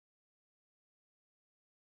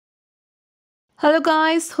Hello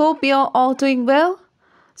guys, hope you're all doing well.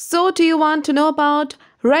 So do you want to know about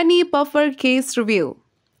Wreni Puffer Case review?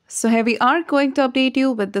 So here we are going to update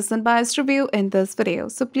you with this unbiased review in this video.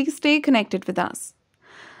 So please stay connected with us.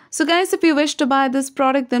 So guys, if you wish to buy this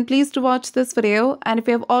product, then please do watch this video. And if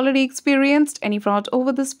you have already experienced any fraud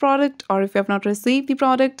over this product, or if you have not received the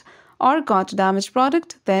product or got a damaged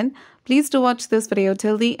product, then please do watch this video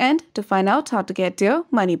till the end to find out how to get your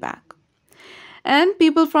money back. And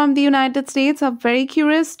people from the United States are very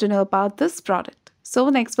curious to know about this product. So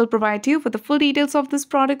next we'll provide you with the full details of this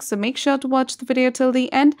product. So make sure to watch the video till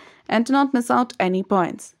the end and do not miss out any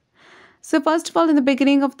points. So first of all, in the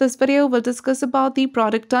beginning of this video, we'll discuss about the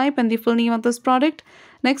product type and the full name of this product.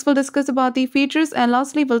 Next, we'll discuss about the features, and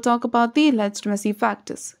lastly, we'll talk about the legitimacy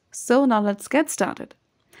factors. So now let's get started.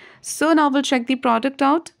 So now we'll check the product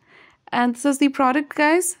out. And this is the product,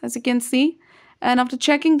 guys, as you can see. And after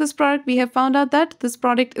checking this product, we have found out that this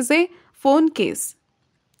product is a phone case.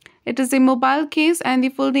 It is a mobile case and the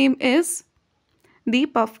full name is the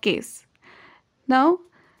Puff Case. Now,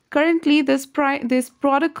 currently this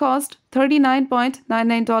product cost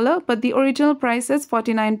 $39.99, but the original price is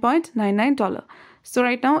 $49.99. So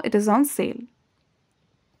right now it is on sale.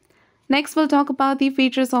 Next, we'll talk about the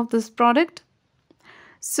features of this product.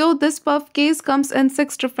 So this Puff Case comes in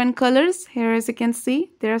 6 different colors. Here, as you can see,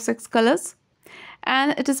 there are 6 colors.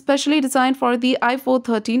 And it is specially designed for the iPhone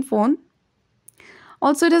 13 phone.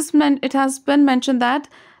 Also, it has been mentioned that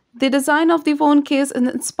the design of the phone case is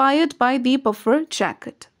inspired by the puffer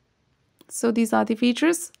jacket. So these are the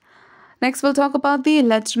features. Next, we'll talk about the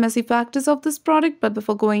legitimacy factors of this product. But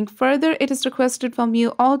before going further, it is requested from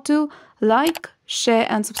you all to like, share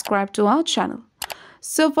and subscribe to our channel.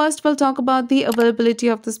 So first, we'll talk about the availability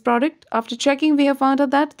of this product. After checking, we have found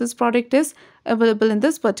out that this product is available in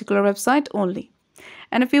this particular website only.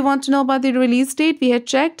 And if you want to know about the release date, we had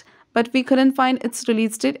checked, but we couldn't find its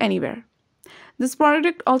release date anywhere. This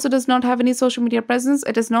product also does not have any social media presence.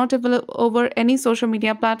 It is not available over any social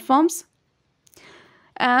media platforms.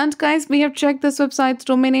 And guys, we have checked this website's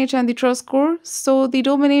domain age and the trust score. So the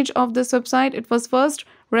domain age of this website, it was first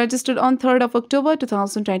registered on 3rd of October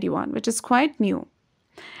 2021, which is quite new.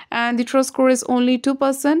 And the trust score is only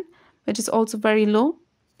 2%, which is also very low.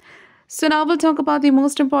 So now we'll talk about the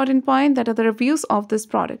most important point, that are the reviews of this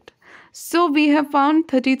product. So we have found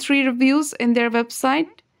 33 reviews in their website.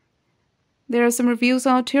 There are some reviews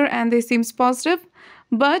out here and they seem positive,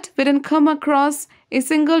 but we didn't come across a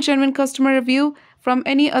single genuine customer review from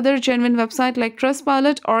any other genuine website like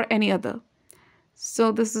Trustpilot or any other.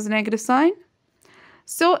 So this is a negative sign.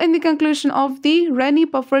 So in the conclusion of the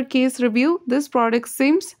Wreni Puffer Case review, this product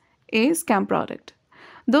seems a scam product.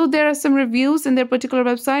 Though there are some reviews in their particular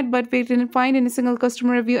website, but we didn't find any single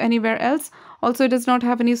customer review anywhere else. Also, it does not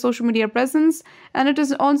have any social media presence, and it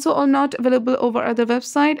is also not available over other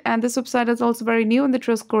website. And this website is also very new and the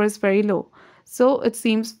trust score is very low. So it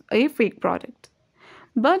seems a fake product.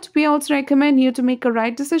 But we also recommend you to make a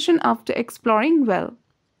right decision after exploring well.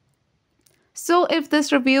 So if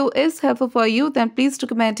this review is helpful for you, then please do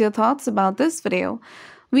comment your thoughts about this video.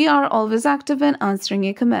 We are always active in answering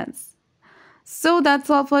your comments. So that's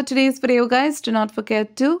all for today's video, guys. Do not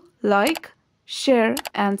forget to like, share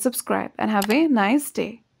and subscribe, and have a nice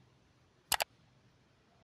day.